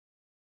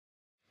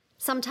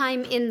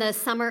Sometime in the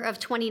summer of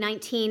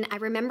 2019, I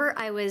remember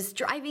I was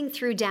driving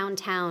through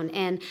downtown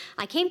and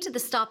I came to the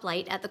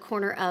stoplight at the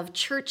corner of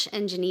Church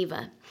and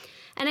Geneva.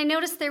 And I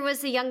noticed there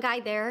was a young guy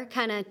there,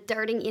 kind of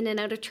darting in and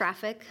out of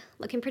traffic,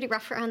 looking pretty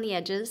rough around the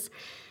edges,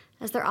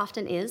 as there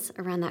often is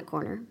around that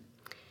corner.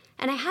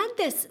 And I had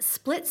this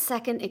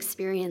split-second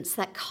experience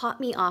that caught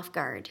me off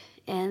guard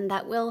and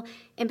that will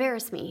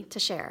embarrass me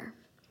to share.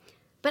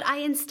 But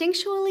I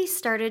instinctually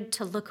started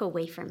to look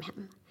away from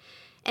him.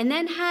 And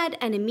then had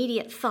an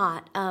immediate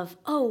thought of,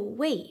 oh,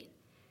 wait,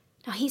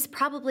 now he's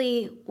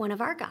probably one of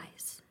our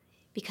guys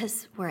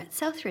because we're at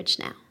Southridge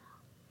now.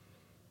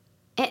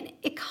 And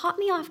it caught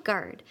me off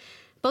guard,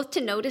 both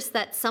to notice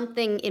that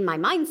something in my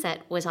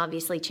mindset was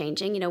obviously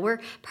changing. We're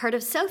part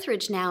of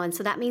Southridge now, and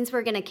so that means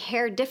we're going to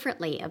care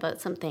differently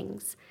about some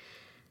things.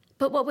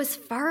 But what was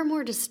far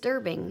more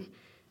disturbing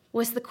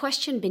was the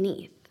question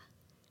beneath.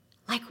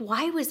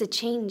 Why was a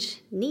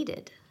change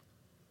needed?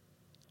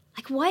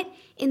 What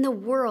in the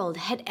world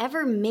had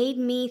ever made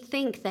me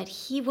think that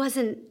he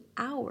wasn't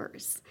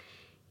ours?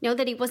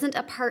 That he wasn't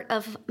a part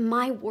of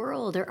my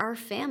world or our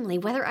family,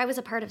 whether I was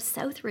a part of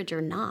Southridge or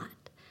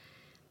not.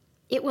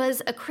 It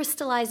was a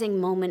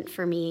crystallizing moment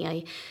for me,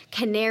 a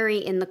canary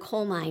in the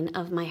coal mine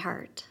of my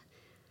heart.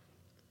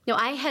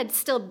 I had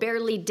still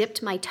barely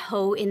dipped my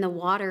toe in the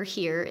water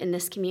here in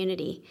this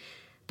community,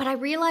 but I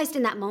realized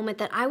in that moment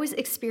that I was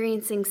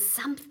experiencing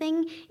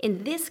something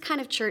in this kind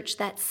of church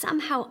that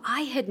somehow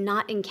I had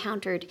not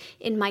encountered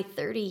in my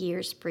 30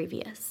 years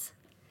previous.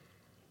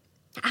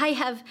 I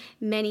have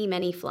many,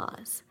 many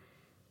flaws,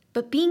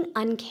 but being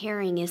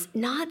uncaring is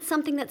not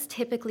something that's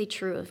typically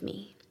true of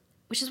me,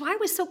 which is why I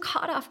was so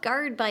caught off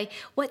guard by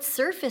what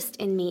surfaced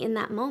in me in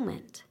that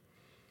moment.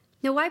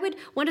 Now, why would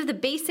one of the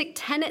basic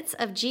tenets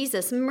of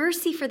Jesus,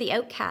 mercy for the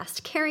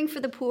outcast, caring for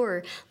the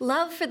poor,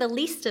 love for the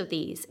least of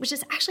these, which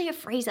is actually a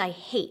phrase I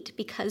hate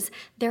because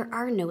there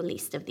are no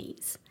least of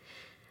these.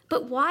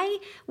 But why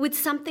would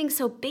something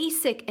so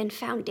basic and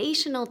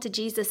foundational to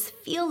Jesus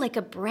feel like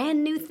a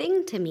brand new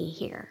thing to me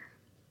here?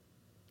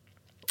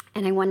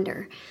 And I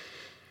wonder,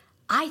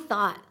 I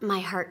thought my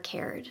heart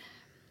cared,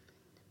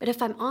 but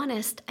if I'm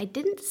honest, I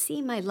didn't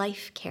see my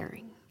life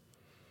caring.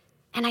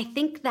 And I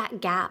think that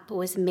gap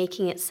was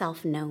making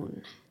itself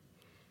known.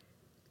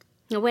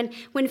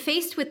 When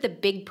faced with the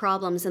big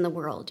problems in the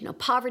world,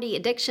 poverty,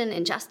 addiction,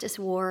 injustice,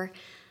 war,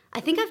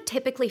 I think I've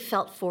typically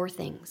felt four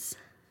things.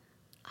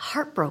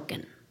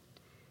 Heartbroken.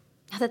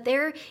 That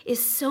there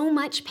is so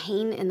much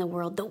pain in the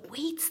world. The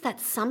weights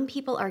that some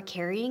people are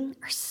carrying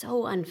are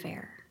so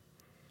unfair.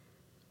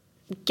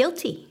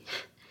 Guilty.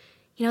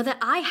 That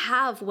I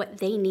have what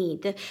they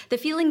need. The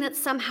feeling that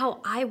somehow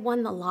I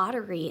won the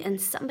lottery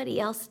and somebody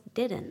else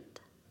didn't.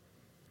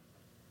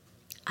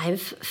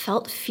 I've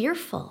felt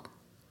fearful,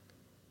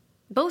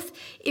 both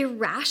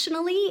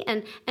irrationally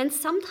and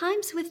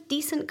sometimes with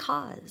decent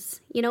cause,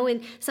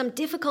 in some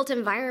difficult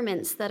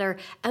environments that are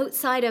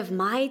outside of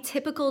my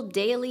typical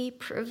daily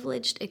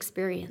privileged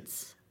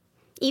experience,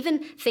 even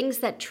things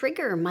that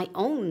trigger my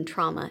own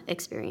trauma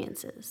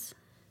experiences.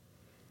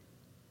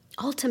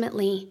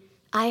 Ultimately,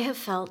 I have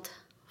felt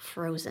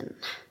frozen.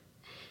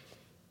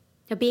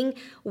 Now, being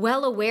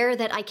well aware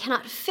that I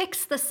cannot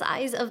fix the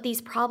size of these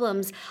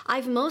problems,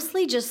 I've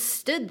mostly just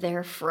stood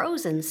there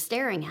frozen,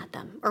 staring at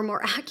them, or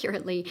more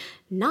accurately,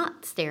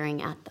 not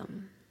staring at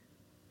them.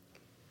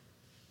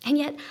 And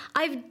yet,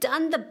 I've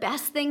done the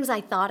best things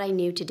I thought I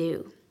knew to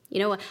do.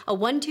 A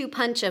 1-2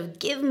 punch of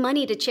give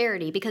money to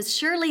charity because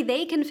surely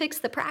they can fix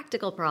the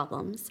practical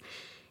problems,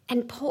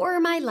 and pour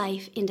my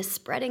life into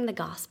spreading the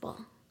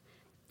gospel.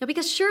 Now,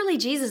 because surely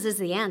Jesus is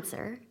the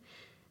answer.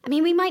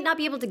 We might not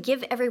be able to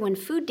give everyone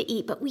food to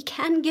eat, but we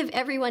can give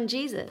everyone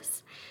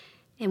Jesus.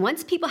 And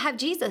once people have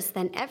Jesus,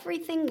 then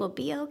everything will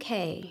be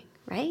okay,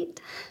 right?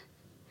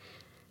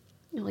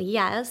 Well,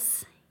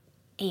 yes,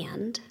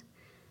 and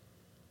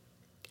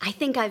I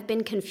think I've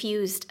been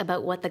confused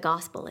about what the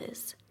gospel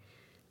is.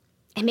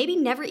 And maybe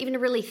never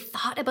even really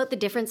thought about the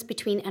difference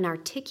between an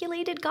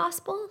articulated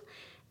gospel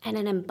and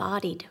an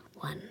embodied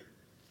one.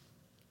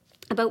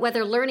 About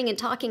whether learning and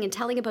talking and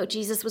telling about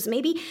Jesus was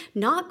maybe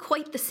not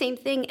quite the same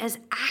thing as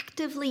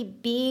actively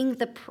being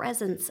the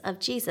presence of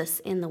Jesus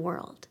in the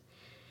world.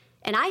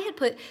 And I had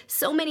put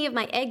so many of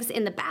my eggs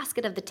in the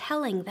basket of the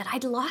telling that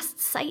I'd lost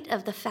sight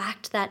of the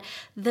fact that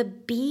the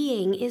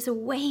being is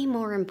way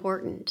more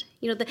important.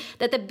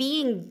 That the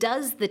being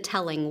does the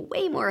telling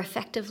way more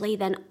effectively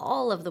than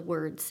all of the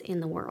words in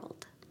the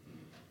world.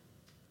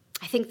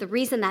 I think the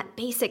reason that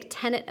basic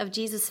tenet of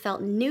Jesus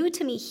felt new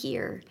to me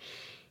here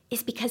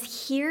is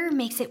because here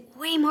makes it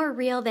way more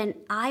real than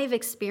I've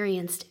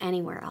experienced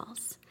anywhere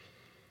else.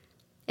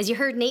 As you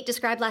heard Nate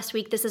describe last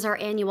week, this is our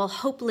annual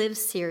Hope Lives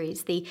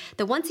series, the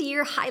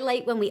once-a-year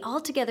highlight when we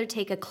all together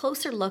take a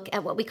closer look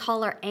at what we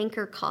call our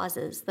anchor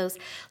causes, those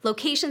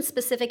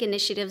location-specific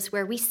initiatives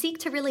where we seek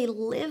to really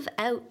live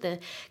out the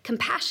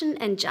compassion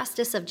and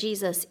justice of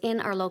Jesus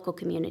in our local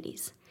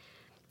communities.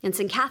 In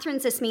St.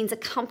 Catherine's, this means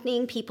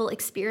accompanying people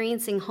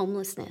experiencing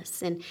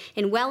homelessness. And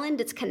in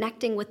Welland, it's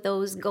connecting with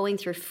those going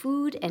through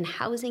food and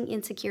housing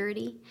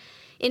insecurity.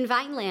 In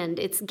Vineland,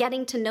 it's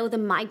getting to know the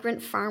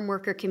migrant farm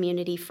worker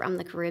community from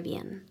the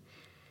Caribbean.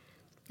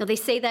 Now, they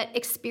say that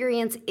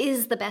experience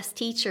is the best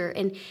teacher,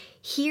 and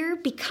here,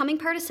 becoming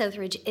part of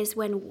Southridge is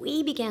when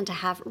we began to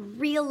have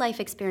real-life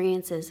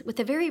experiences with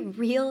the very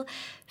real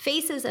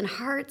faces and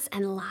hearts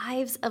and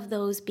lives of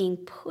those being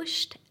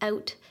pushed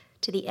out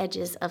to the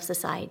edges of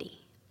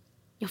society.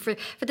 For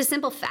the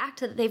simple fact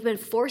that they've been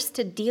forced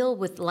to deal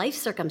with life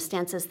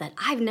circumstances that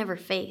I've never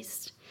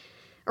faced,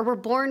 or were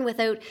born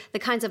without the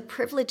kinds of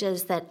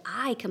privileges that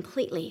I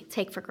completely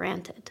take for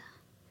granted.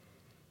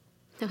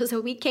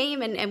 So we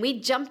came and we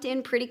jumped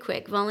in pretty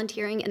quick,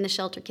 volunteering in the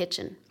shelter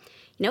kitchen.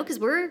 Because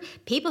we're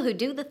people who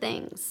do the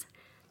things.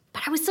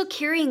 But I was still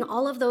carrying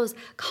all of those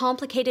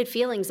complicated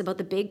feelings about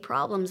the big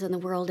problems in the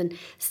world and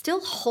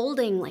still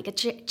holding like a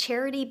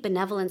charity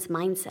benevolence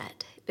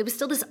mindset. It was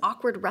still this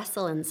awkward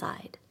wrestle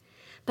inside.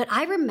 But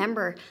I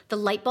remember the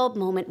light bulb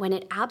moment when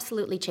it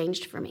absolutely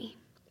changed for me.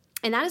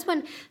 And that is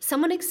when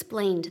someone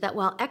explained that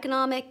while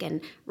economic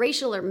and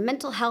racial or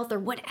mental health or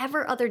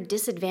whatever other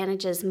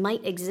disadvantages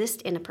might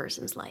exist in a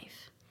person's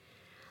life,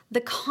 the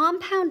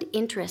compound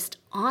interest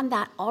on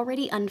that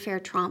already unfair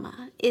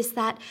trauma is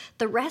that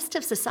the rest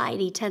of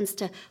society tends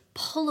to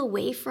pull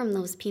away from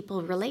those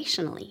people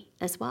relationally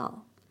as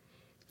well.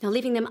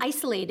 Leaving them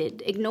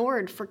isolated,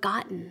 ignored,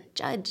 forgotten,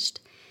 judged,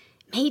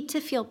 made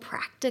to feel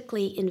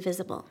practically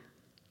invisible.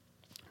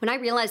 When I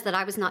realized that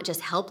I was not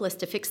just helpless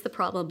to fix the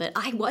problem, but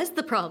I was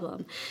the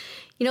problem,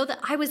 that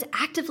I was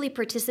actively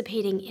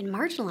participating in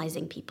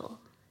marginalizing people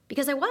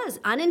because I was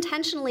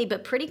unintentionally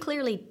but pretty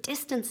clearly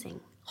distancing,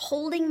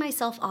 holding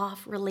myself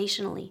off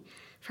relationally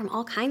from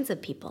all kinds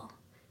of people,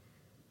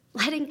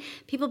 letting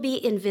people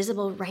be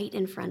invisible right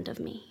in front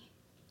of me.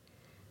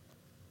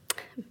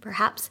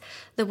 Perhaps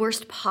the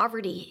worst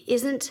poverty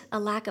isn't a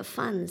lack of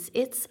funds,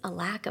 it's a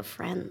lack of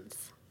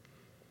friends.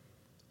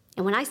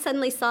 And when I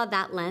suddenly saw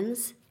that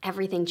lens,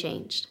 everything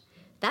changed.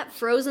 That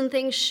frozen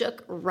thing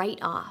shook right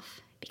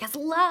off. Because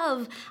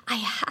love, I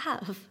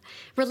have.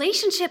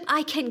 Relationship,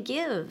 I can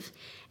give.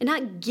 And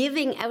not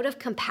giving out of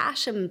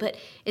compassion, but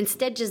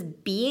instead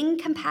just being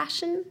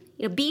compassion.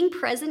 Being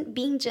present,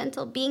 being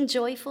gentle, being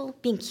joyful,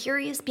 being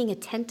curious, being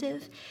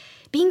attentive.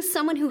 Being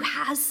someone who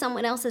has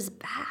someone else's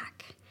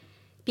back.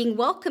 Being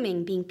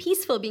welcoming, being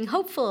peaceful, being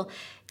hopeful.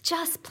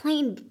 Just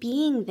plain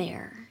being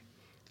there.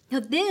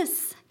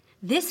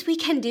 This we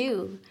can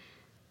do.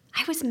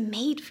 I was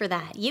made for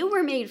that. You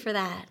were made for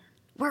that.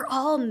 We're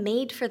all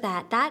made for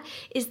that. That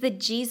is the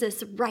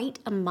Jesus right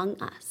among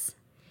us.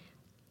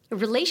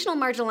 Relational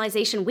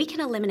marginalization we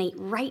can eliminate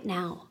right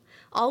now.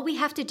 All we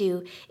have to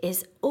do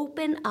is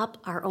open up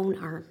our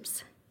own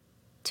arms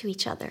to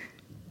each other.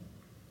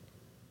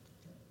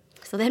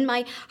 So then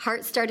my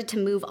heart started to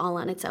move all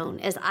on its own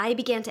as I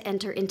began to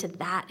enter into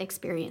that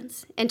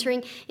experience,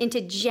 entering into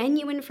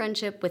genuine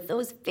friendship with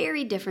those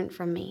very different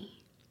from me.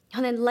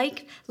 And then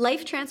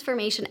life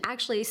transformation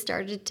actually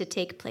started to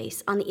take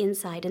place on the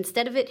inside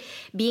instead of it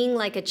being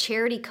like a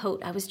charity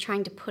coat I was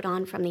trying to put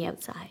on from the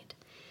outside.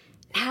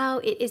 Now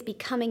it is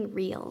becoming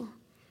real.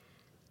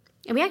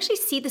 And we actually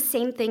see the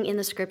same thing in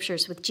the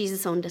scriptures with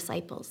Jesus' own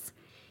disciples.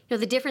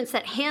 The difference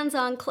that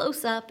hands-on,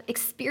 close-up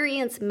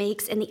experience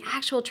makes in the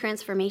actual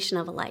transformation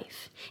of a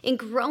life, in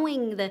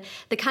growing the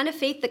kind of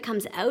faith that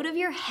comes out of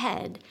your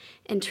head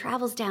and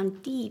travels down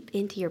deep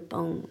into your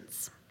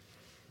bones.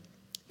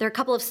 There are a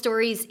couple of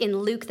stories in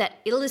Luke that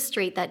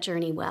illustrate that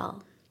journey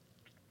well.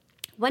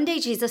 One day,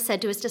 Jesus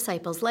said to his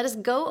disciples, "Let us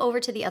go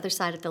over to the other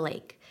side of the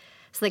lake."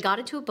 So they got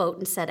into a boat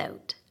and set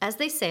out. As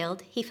they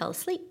sailed, he fell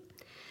asleep.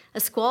 A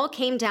squall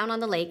came down on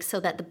the lake so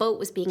that the boat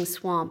was being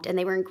swamped, and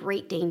they were in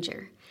great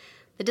danger.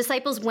 The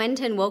disciples went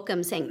and woke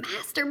him, saying,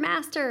 "Master,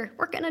 Master,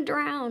 we're going to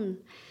drown."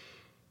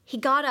 He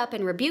got up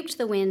and rebuked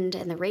the wind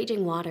and the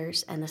raging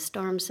waters, and the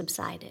storm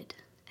subsided,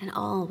 and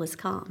all was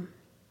calm.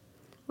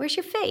 "Where's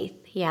your faith?"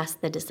 he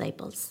asked the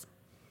disciples.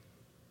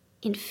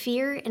 In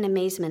fear and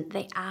amazement,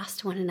 they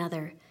asked one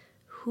another,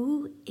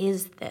 "Who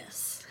is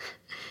this?"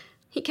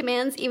 He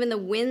commands even the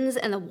winds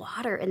and the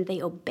water, and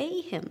they obey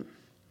him.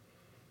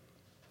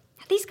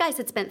 These guys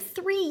had spent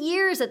 3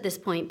 years at this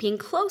point being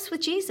close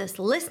with Jesus,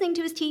 listening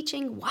to his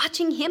teaching,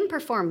 watching him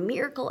perform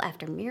miracle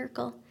after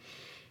miracle.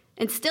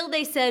 And still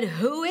they said,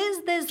 "Who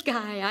is this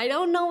guy? I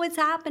don't know what's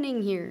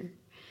happening here."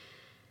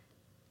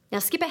 Now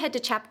skip ahead to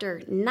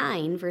chapter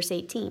 9, verse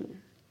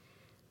 18.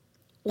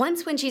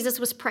 Once when Jesus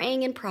was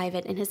praying in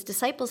private and his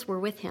disciples were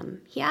with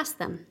him, he asked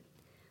them,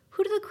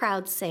 "Who do the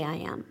crowds say I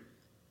am?"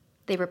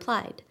 They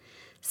replied,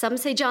 "Some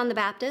say John the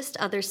Baptist,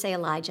 others say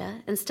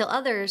Elijah, and still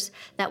others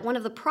that one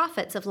of the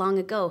prophets of long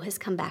ago has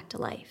come back to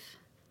life."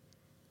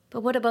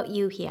 "But what about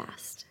you?" he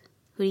asked.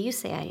 "Who do you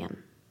say I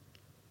am?"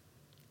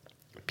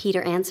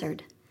 Peter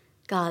answered,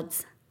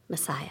 "God's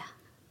Messiah."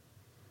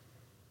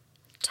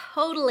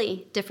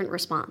 Totally different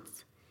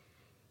response.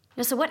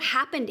 So what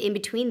happened in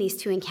between these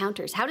two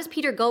encounters? How does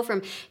Peter go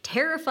from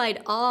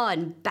terrified awe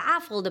and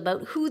baffled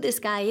about who this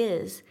guy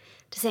is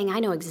to saying, I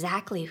know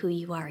exactly who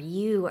you are.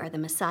 You are the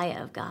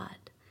Messiah of God.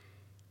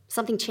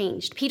 Something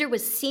changed. Peter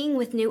was seeing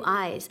with new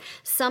eyes.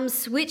 Some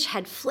switch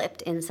had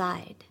flipped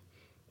inside,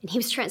 and he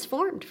was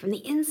transformed from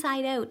the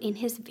inside out in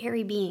his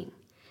very being.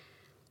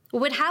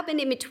 What happened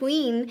in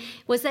between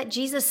was that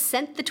Jesus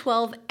sent the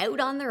 12 out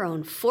on their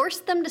own,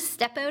 forced them to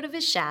step out of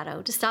his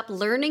shadow, to stop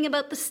learning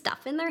about the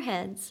stuff in their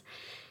heads,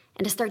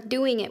 and to start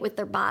doing it with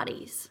their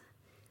bodies.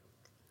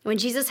 When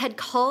Jesus had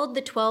called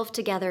the 12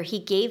 together, he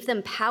gave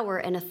them power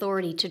and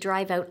authority to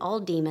drive out all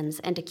demons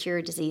and to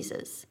cure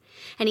diseases.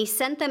 And he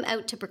sent them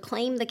out to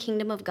proclaim the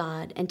kingdom of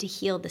God and to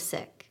heal the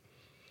sick.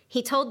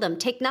 He told them,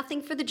 take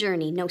nothing for the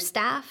journey, no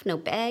staff, no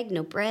bag,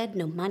 no bread,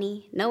 no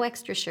money, no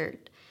extra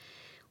shirt.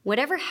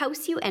 Whatever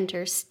house you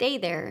enter, stay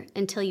there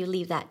until you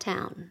leave that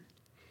town.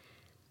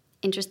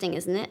 Interesting,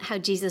 isn't it? How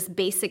Jesus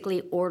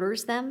basically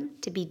orders them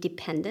to be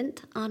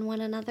dependent on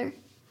one another.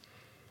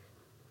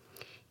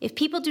 If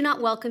people do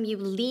not welcome you,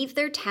 leave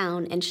their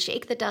town and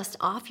shake the dust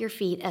off your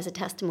feet as a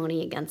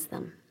testimony against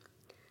them.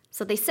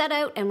 So they set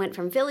out and went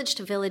from village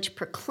to village,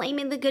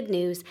 proclaiming the good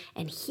news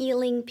and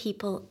healing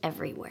people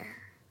everywhere.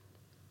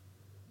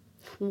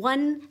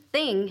 One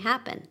thing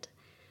happened.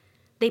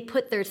 They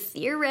put their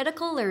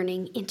theoretical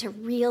learning into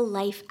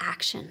real-life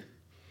action.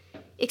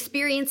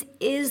 Experience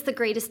is the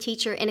greatest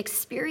teacher, and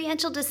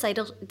experiential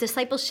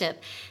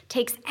discipleship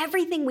takes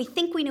everything we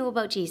think we know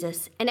about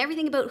Jesus and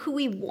everything about who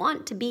we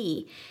want to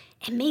be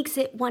and makes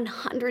it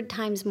 100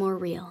 times more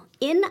real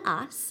in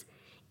us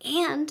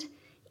and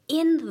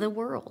in the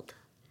world.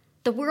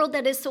 The world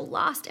that is so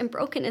lost and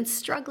broken and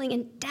struggling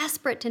and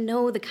desperate to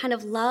know the kind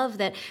of love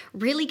that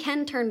really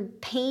can turn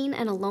pain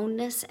and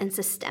aloneness and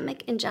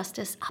systemic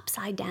injustice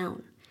upside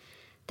down,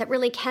 that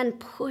really can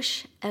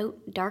push out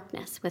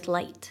darkness with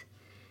light.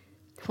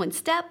 One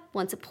step,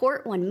 one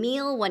support, one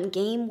meal, one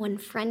game, one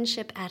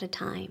friendship at a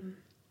time.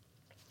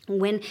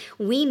 When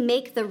we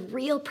make the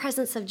real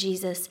presence of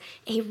Jesus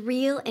a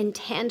real and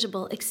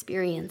tangible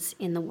experience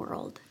in the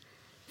world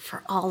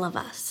for all of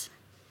us.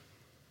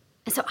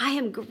 And so I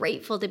am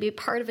grateful to be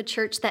part of a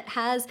church that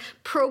has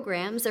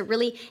programs, or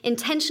really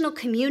intentional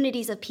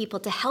communities of people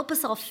to help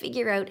us all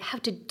figure out how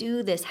to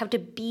do this, how to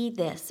be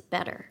this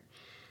better.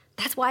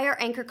 That's why our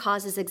anchor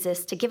causes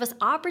exist, to give us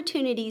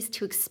opportunities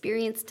to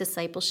experience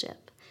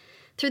discipleship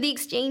through the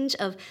exchange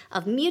of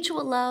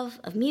mutual love,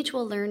 of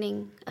mutual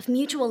learning, of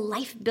mutual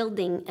life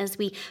building as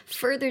we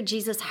further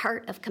Jesus'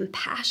 heart of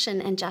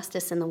compassion and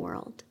justice in the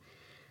world.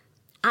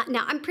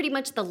 Now, I'm pretty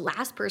much the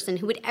last person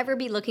who would ever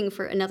be looking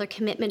for another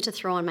commitment to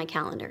throw on my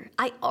calendar.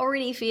 I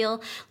already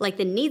feel like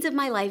the needs of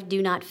my life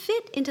do not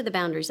fit into the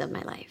boundaries of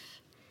my life.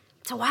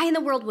 So why in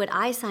the world would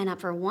I sign up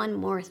for one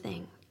more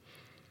thing?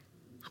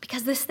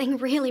 Because this thing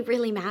really,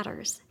 really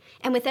matters.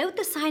 And without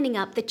the signing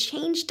up, the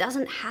change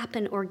doesn't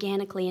happen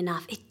organically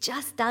enough. It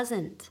just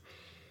doesn't.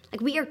 Like,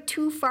 we are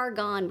too far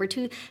gone. We're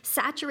too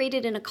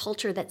saturated in a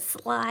culture that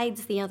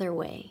slides the other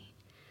way.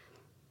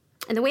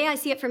 And the way I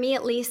see it, for me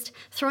at least,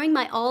 throwing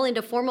my all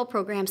into formal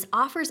programs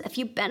offers a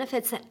few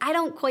benefits that I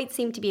don't quite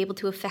seem to be able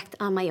to affect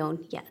on my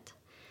own yet.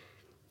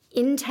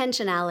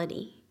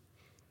 Intentionality.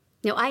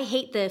 I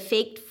hate the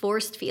faked,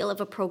 forced feel of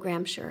a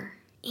program, sure.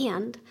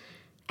 And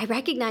I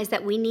recognize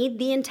that we need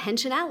the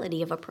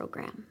intentionality of a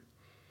program.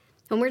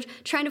 When we're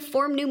trying to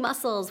form new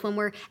muscles, when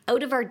we're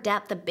out of our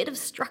depth, a bit of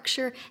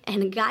structure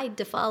and a guide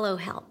to follow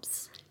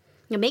helps.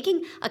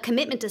 Making a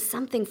commitment to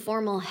something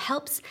formal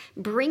helps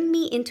bring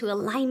me into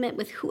alignment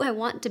with who I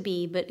want to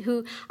be, but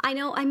who I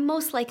know I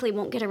most likely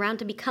won't get around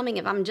to becoming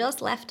if I'm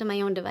just left to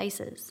my own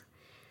devices.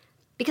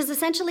 Because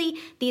essentially,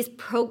 these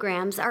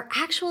programs are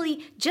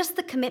actually just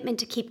the commitment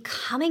to keep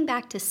coming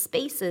back to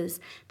spaces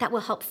that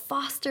will help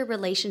foster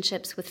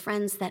relationships with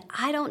friends that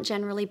I don't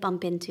generally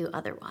bump into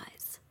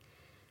otherwise.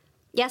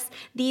 Yes,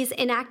 these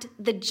enact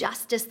the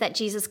justice that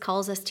Jesus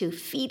calls us to,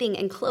 feeding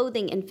and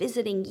clothing and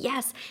visiting.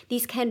 Yes,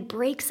 these can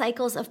break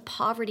cycles of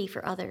poverty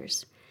for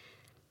others.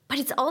 But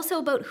it's also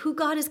about who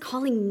God is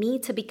calling me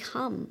to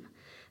become,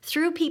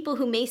 through people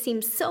who may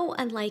seem so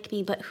unlike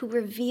me, but who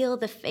reveal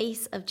the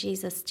face of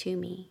Jesus to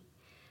me.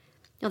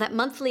 That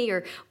monthly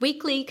or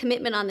weekly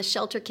commitment on the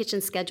shelter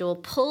kitchen schedule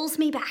pulls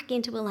me back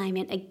into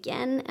alignment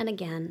again and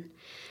again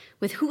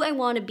with who I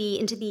want to be,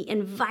 into the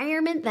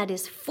environment that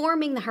is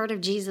forming the heart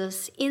of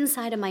Jesus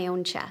inside of my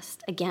own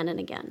chest again and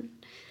again.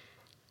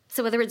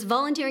 So whether it's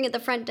volunteering at the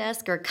front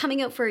desk or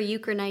coming out for a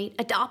euchre night,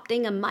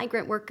 adopting a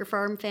migrant worker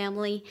farm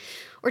family,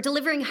 or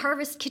delivering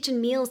harvest kitchen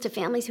meals to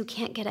families who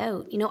can't get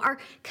out, our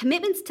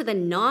commitments to the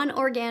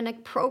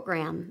non-organic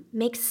program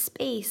make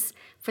space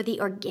for the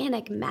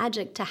organic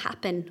magic to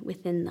happen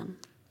within them.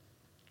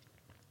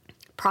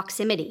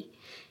 Proximity.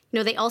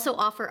 They also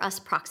offer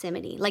us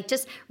proximity, like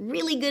just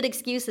really good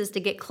excuses to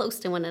get close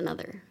to one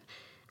another.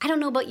 I don't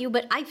know about you,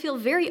 but I feel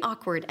very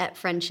awkward at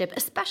friendship,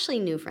 especially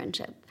new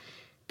friendship.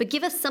 But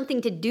give us something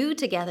to do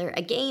together,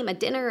 a game, a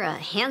dinner, a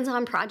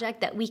hands-on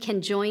project that we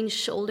can join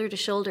shoulder to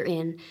shoulder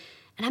in.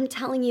 And I'm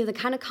telling you, the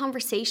kind of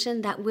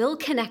conversation that will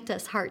connect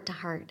us heart to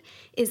heart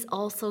is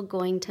also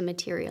going to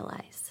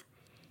materialize.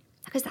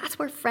 Because that's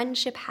where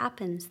friendship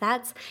happens.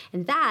 That's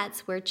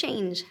where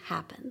change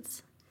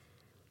happens.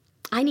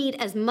 I need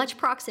as much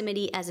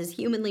proximity as is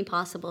humanly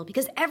possible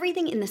because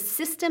everything in the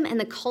system and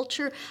the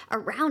culture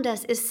around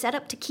us is set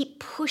up to keep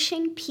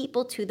pushing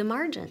people to the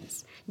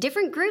margins.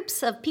 Different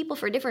groups of people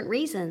for different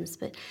reasons,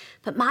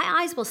 but my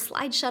eyes will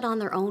slide shut on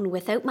their own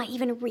without my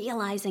even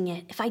realizing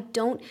it if I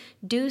don't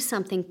do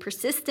something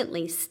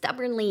persistently,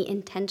 stubbornly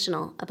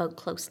intentional about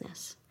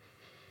closeness.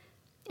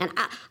 And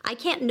I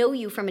can't know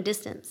you from a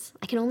distance.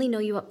 I can only know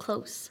you up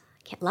close.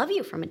 I can't love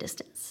you from a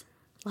distance.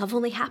 Love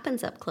only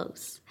happens up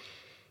close.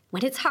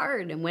 When it's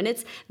hard and when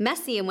it's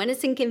messy and when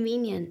it's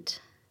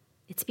inconvenient,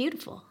 it's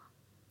beautiful,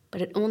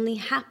 but it only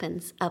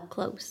happens up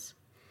close.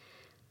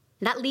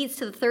 And that leads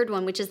to the third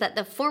one, which is that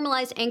the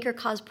formalized anchor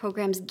cause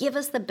programs give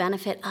us the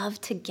benefit of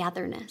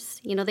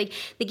togetherness.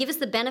 They give us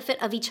the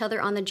benefit of each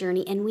other on the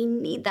journey, and we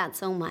need that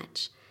so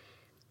much.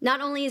 Not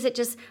only is it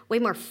just way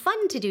more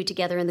fun to do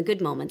together in the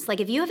good moments, like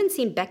if you haven't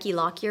seen Becky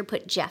Lockyer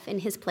put Jeff in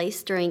his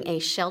place during a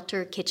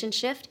shelter kitchen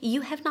shift, you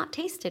have not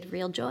tasted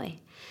real joy.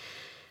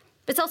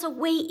 But it's also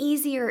way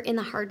easier in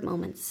the hard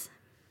moments.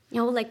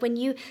 Like when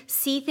you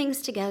see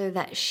things together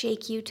that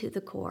shake you to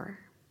the core.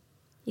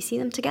 You see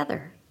them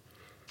together.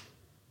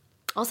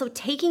 Also,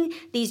 taking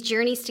these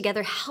journeys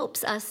together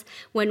helps us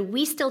when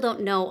we still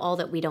don't know all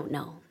that we don't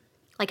know.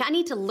 Like I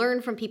need to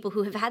learn from people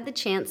who have had the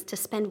chance to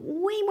spend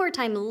way more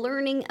time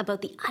learning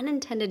about the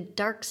unintended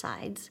dark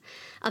sides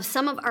of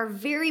some of our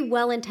very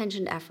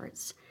well-intentioned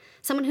efforts.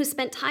 Someone who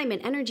spent time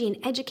and energy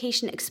and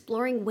education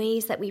exploring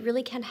ways that we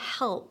really can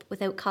help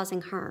without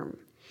causing harm,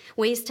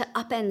 ways to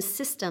upend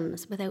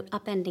systems without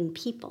upending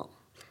people.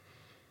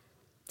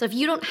 So if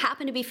you don't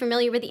happen to be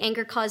familiar with the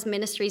Anchor Cause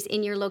ministries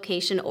in your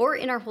location or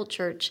in our whole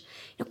church,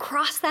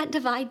 cross that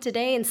divide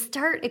today and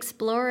start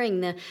exploring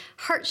the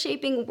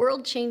heart-shaping,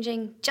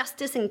 world-changing,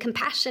 justice and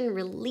compassion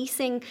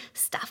releasing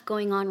stuff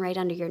going on right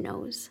under your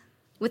nose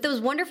with those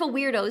wonderful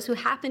weirdos who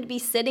happen to be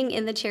sitting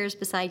in the chairs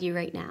beside you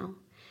right now.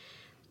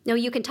 No,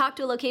 you can talk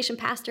to a location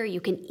pastor. You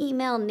can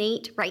email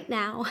Nate right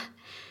now.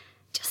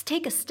 Just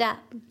take a step.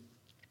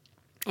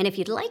 And if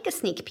you'd like a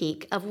sneak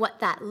peek of what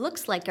that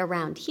looks like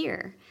around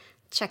here,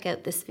 check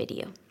out this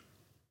video.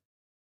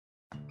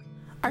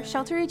 Our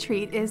shelter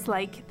retreat is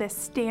like the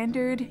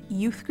standard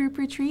youth group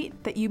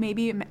retreat that you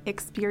maybe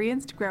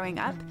experienced growing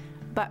up,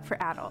 but for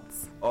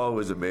adults. Oh, it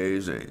was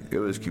amazing. It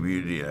was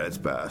community at its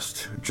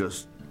best.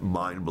 Just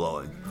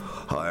mind-blowing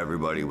how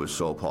everybody was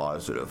so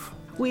positive.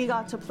 We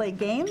got to play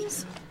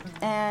games,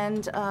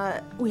 and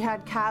we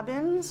had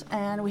cabins,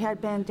 and we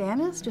had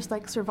bandanas, just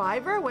like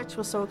Survivor, which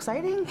was so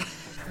exciting.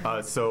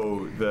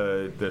 So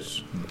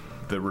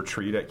the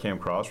retreat at Camp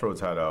Crossroads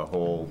had a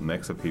whole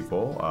mix of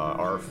people.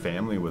 Our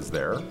family was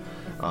there,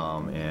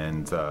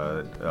 and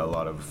a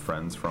lot of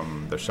friends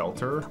from the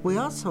shelter. We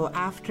also,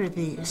 after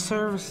the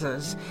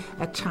services,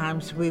 at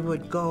times we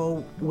would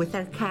go with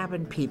our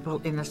cabin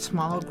people in a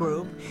small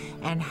group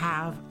and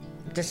have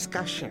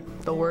discussion.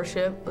 The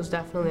worship was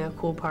definitely a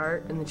cool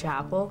part in the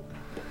chapel.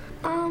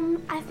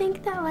 I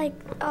think that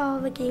all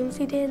the games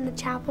we did in the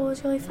chapel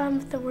was really fun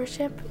with the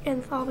worship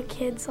and all the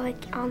kids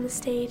on the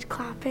stage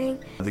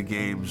clapping. The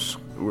games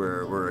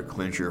were a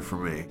clincher for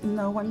me.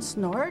 No one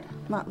snored,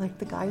 not like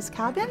the guys'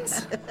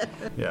 cabins.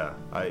 Yeah,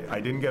 I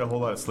didn't get a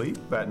whole lot of sleep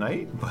that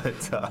night,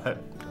 but...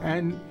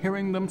 And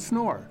hearing them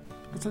snore.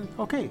 I said,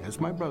 okay, that's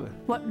my brother.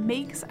 What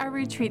makes our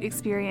retreat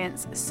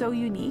experience so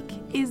unique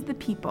is the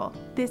people,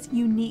 this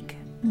unique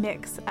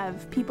mix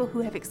of people who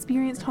have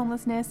experienced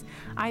homelessness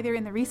either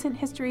in the recent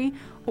history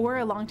or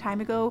a long time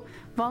ago,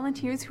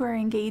 volunteers who are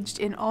engaged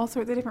in all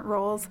sorts of different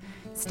roles,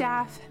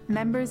 staff,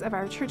 members of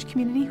our church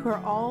community who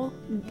are all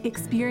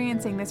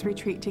experiencing this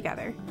retreat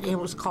together. It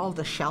was called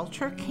a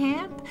shelter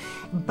camp,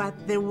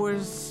 but there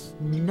was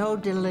no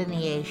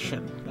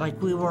delineation.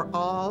 We were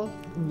all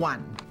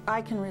one.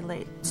 I can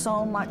relate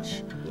so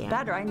much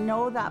better. I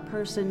know that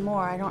person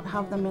more. I don't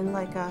have them in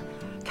a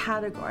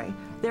category.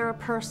 They're a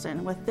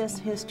person with this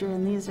history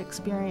and these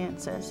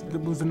experiences.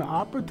 It was an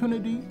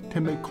opportunity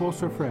to make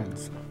closer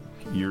friends.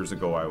 Years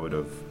ago, I would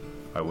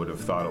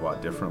have thought a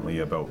lot differently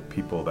about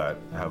people that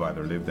have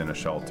either lived in a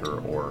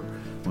shelter or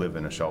live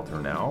in a shelter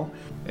now,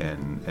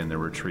 and the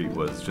retreat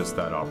was just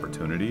that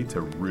opportunity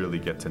to really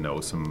get to know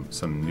some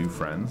new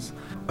friends.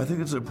 I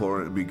think it's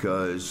important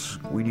because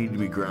we need to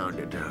be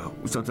grounded.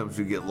 Sometimes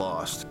we get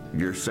lost.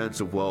 Your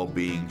sense of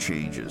well-being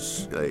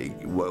changes.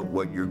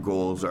 What your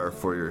goals are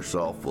for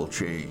yourself will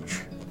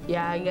change.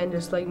 Yeah, again,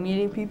 just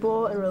meeting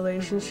people and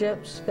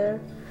relationships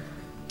there.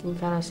 You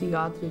kind of see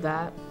God through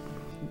that.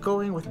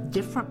 Going with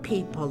different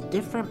people,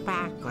 different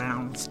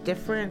backgrounds,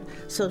 different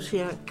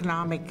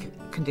socioeconomic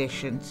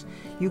conditions,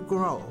 you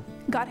grow.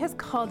 God has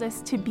called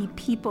us to be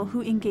people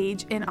who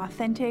engage in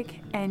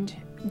authentic and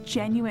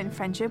genuine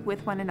friendship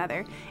with one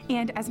another.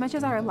 And as much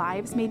as our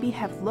lives maybe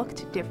have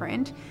looked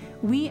different,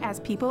 we as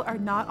people are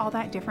not all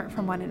that different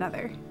from one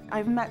another.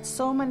 I've met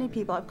so many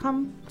people. I've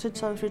come to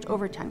Southridge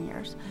over 10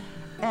 years.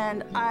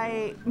 And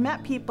I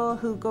met people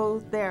who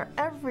go there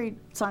every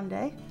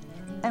Sunday,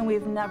 and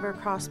we've never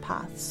crossed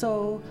paths.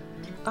 So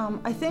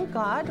I think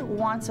God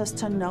wants us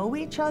to know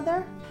each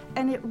other,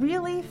 and it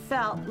really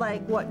felt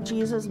like what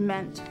Jesus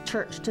meant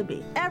church to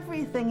be.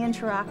 Everything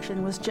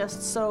interaction was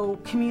just so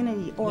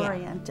community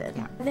oriented.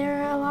 Yeah.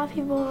 There are a lot of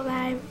people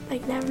that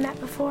I've never met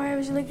before. It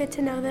was really good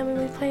to know them, and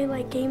we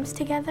played games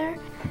together,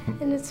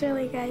 and it's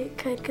really good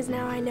because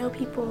now I know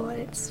people,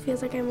 and it just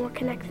feels like I'm more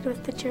connected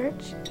with the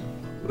church.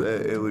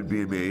 It would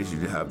be amazing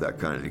to have that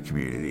kind of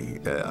community.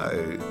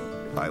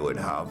 I would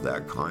have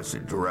that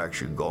constant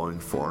direction going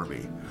for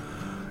me,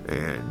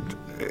 and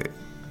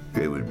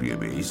it would be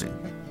amazing.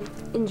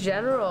 In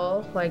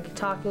general,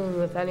 talking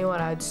with anyone,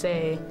 I'd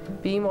say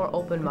be more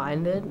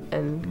open-minded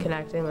and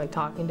connecting,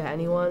 talking to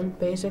anyone,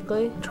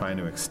 basically. Trying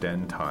to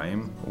extend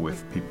time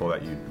with people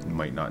that you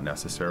might not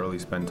necessarily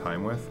spend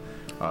time with.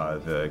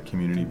 The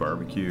community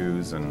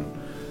barbecues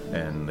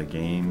and the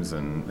games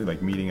and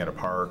meeting at a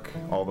park,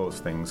 all those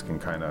things can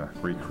kind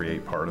of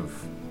recreate part of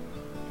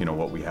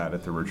what we had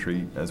at the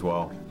retreat as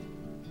well.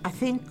 I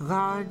think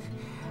God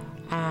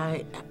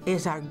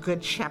is our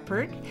good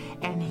shepherd,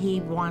 and he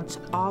wants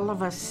all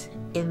of us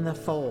in the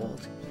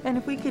fold. And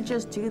if we could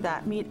just do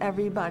that, meet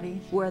everybody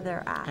where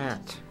they're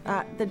at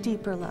the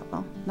deeper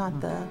level,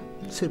 not the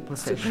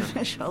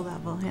superficial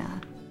level, yeah.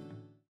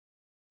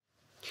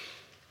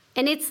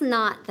 And it's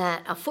not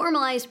that a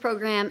formalized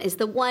program is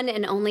the one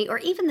and only or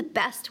even the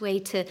best way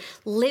to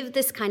live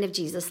this kind of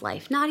Jesus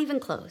life, not even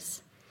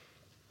close.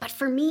 But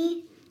for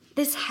me,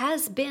 this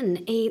has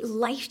been a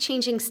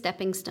life-changing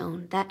stepping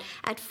stone that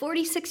at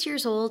 46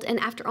 years old and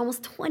after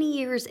almost 20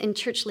 years in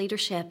church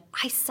leadership,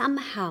 I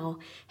somehow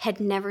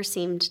had never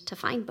seemed to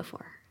find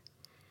before.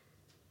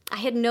 I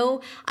had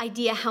no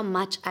idea how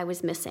much I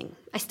was missing.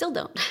 I still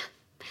don't.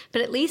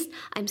 But at least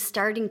I'm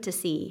starting to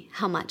see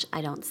how much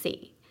I don't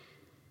see.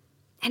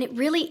 And it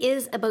really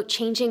is about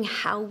changing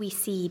how we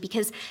see,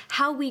 because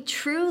how we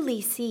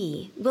truly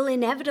see will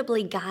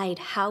inevitably guide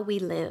how we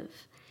live.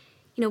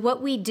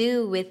 What we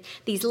do with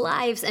these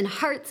lives and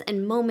hearts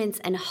and moments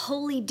and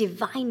holy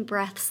divine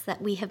breaths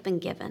that we have been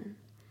given.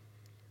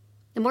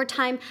 The more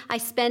time I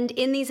spend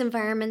in these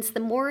environments, the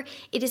more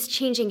it is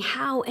changing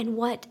how and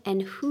what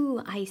and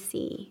who I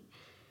see.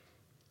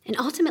 And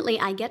ultimately,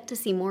 I get to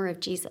see more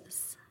of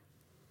Jesus.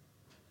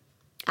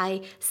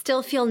 I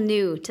still feel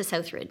new to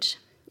Southridge.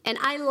 And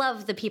I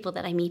love the people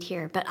that I meet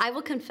here, but I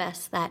will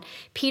confess that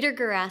Peter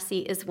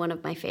Garassi is one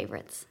of my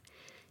favorites.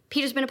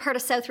 Peter's been a part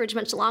of Southridge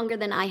much longer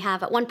than I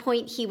have. At one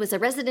point, he was a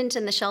resident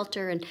in the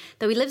shelter, and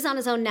though he lives on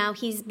his own now,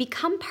 he's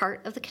become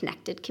part of the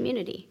connected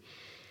community.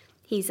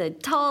 He's a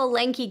tall,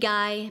 lanky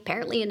guy,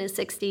 apparently in his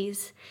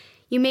 60s.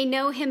 You may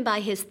know him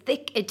by his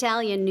thick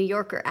Italian New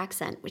Yorker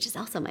accent, which is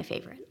also my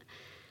favorite.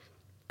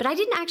 But I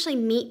didn't actually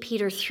meet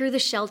Peter through the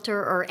shelter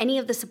or any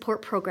of the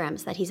support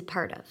programs that he's a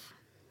part of.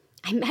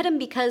 I met him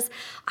because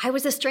I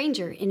was a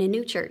stranger in a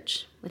new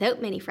church,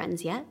 without many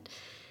friends yet.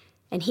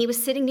 And he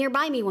was sitting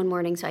nearby me one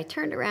morning, so I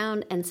turned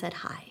around and said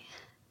hi.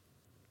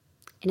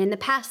 And in the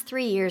past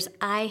 3 years,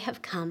 I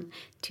have come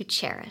to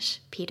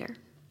cherish Peter.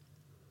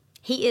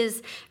 He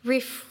is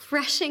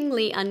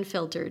refreshingly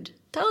unfiltered,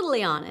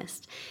 totally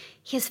honest.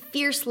 He has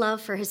fierce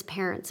love for his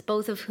parents,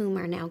 both of whom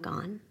are now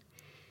gone.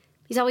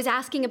 He's always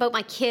asking about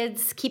my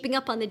kids, keeping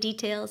up on the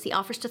details. He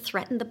offers to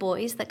threaten the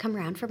boys that come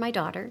round for my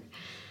daughter.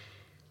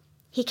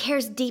 He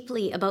cares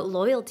deeply about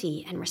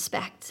loyalty and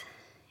respect.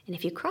 And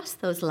if you cross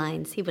those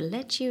lines, he will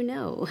let you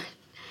know.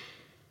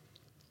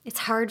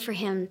 It's hard for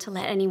him to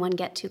let anyone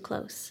get too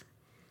close.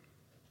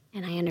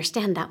 And I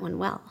understand that one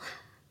well.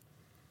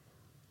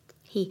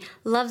 He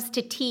loves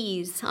to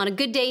tease. On a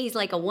good day, he's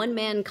like a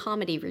one-man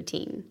comedy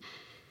routine.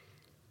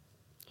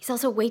 He's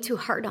also way too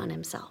hard on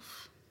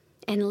himself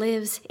and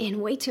lives in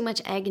way too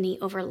much agony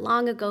over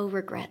long-ago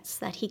regrets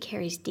that he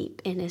carries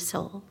deep in his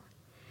soul.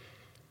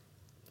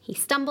 He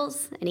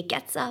stumbles and he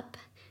gets up,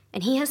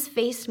 and he has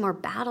faced more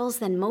battles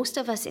than most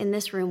of us in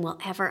this room will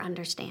ever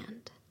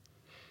understand.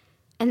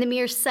 And the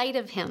mere sight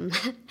of him,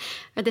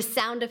 or the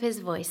sound of his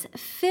voice,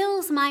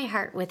 fills my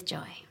heart with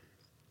joy.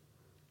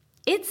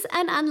 It's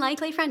an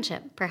unlikely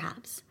friendship,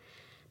 perhaps.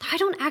 Though I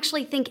don't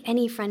actually think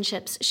any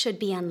friendships should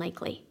be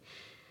unlikely.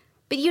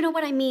 But you know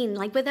what I mean,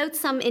 without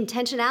some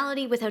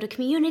intentionality, without a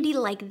community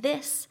like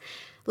this,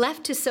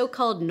 left to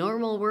so-called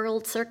normal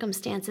world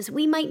circumstances,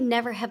 we might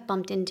never have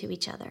bumped into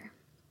each other.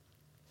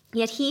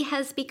 Yet he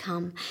has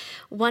become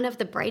one of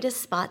the brightest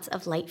spots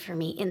of light for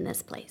me in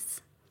this place,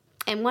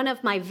 and one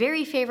of my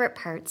very favorite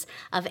parts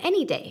of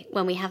any day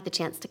when we have the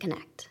chance to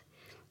connect.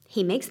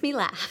 He makes me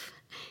laugh.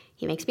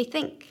 He makes me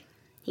think.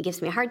 He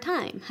gives me a hard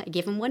time. I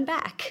give him one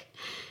back.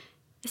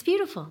 It's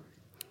beautiful.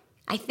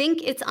 I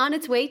think it's on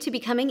its way to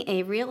becoming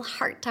a real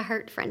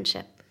heart-to-heart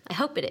friendship. I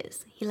hope it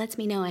is. He lets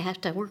me know I have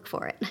to work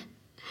for it.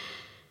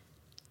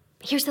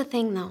 Here's the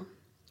thing, though.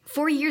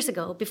 4 years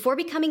ago, before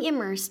becoming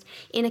immersed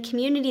in a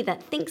community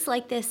that thinks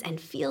like this and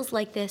feels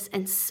like this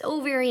and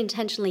so very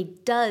intentionally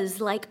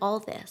does like all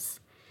this,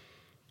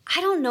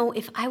 I don't know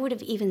if I would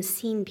have even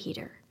seen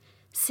Peter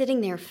sitting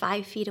there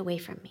 5 feet away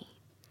from me.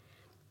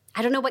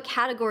 I don't know what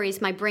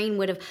categories my brain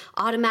would have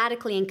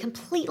automatically and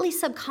completely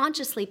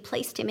subconsciously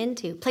placed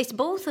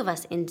both of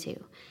us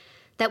into.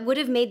 that would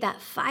have made that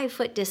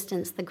 5-foot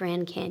distance the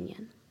Grand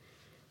Canyon,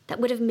 that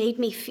would have made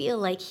me feel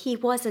like he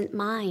wasn't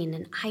mine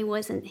and I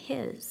wasn't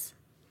his.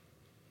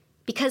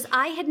 Because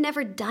I had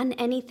never done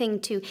anything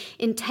to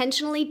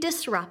intentionally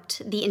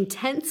disrupt the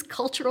intense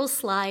cultural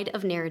slide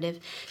of narrative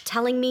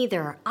telling me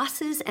there are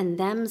us's and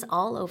them's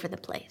all over the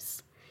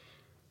place.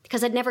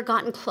 Because I'd never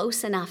gotten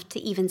close enough to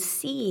even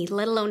see,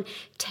 let alone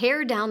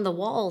tear down the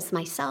walls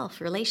myself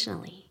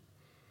relationally.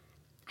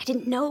 I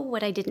didn't know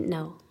what I didn't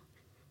know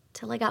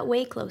till I got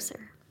way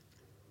closer.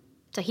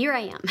 So here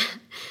I am,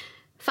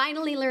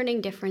 finally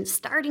learning different,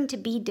 starting to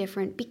be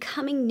different,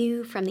 becoming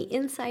new from the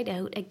inside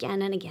out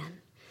again and again.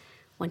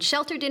 One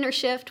shelter dinner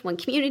shift, one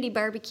community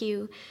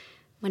barbecue,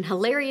 one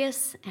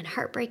hilarious and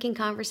heartbreaking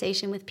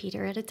conversation with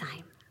Peter at a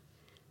time.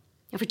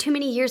 And for too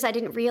many years, I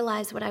didn't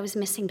realize what I was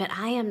missing, but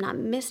I am not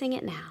missing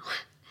it now.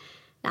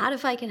 Not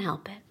if I can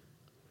help it.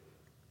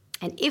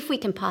 And if we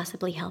can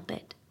possibly help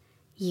it,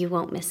 you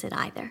won't miss it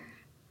either.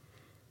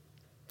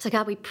 So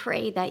God, we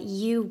pray that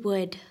you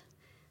would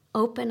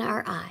open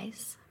our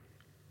eyes,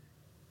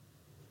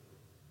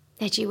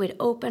 that you would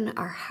open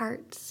our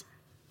hearts,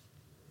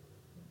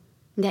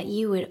 that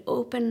you would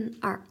open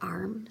our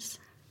arms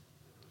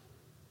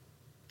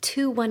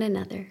to one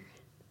another,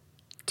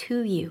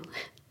 to you,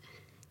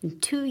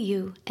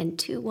 and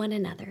to one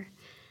another,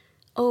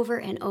 over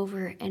and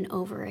over and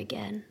over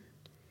again.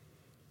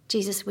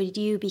 Jesus, would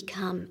you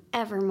become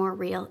ever more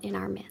real in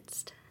our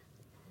midst?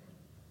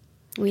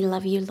 We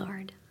love you,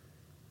 Lord.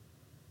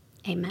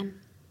 Amen.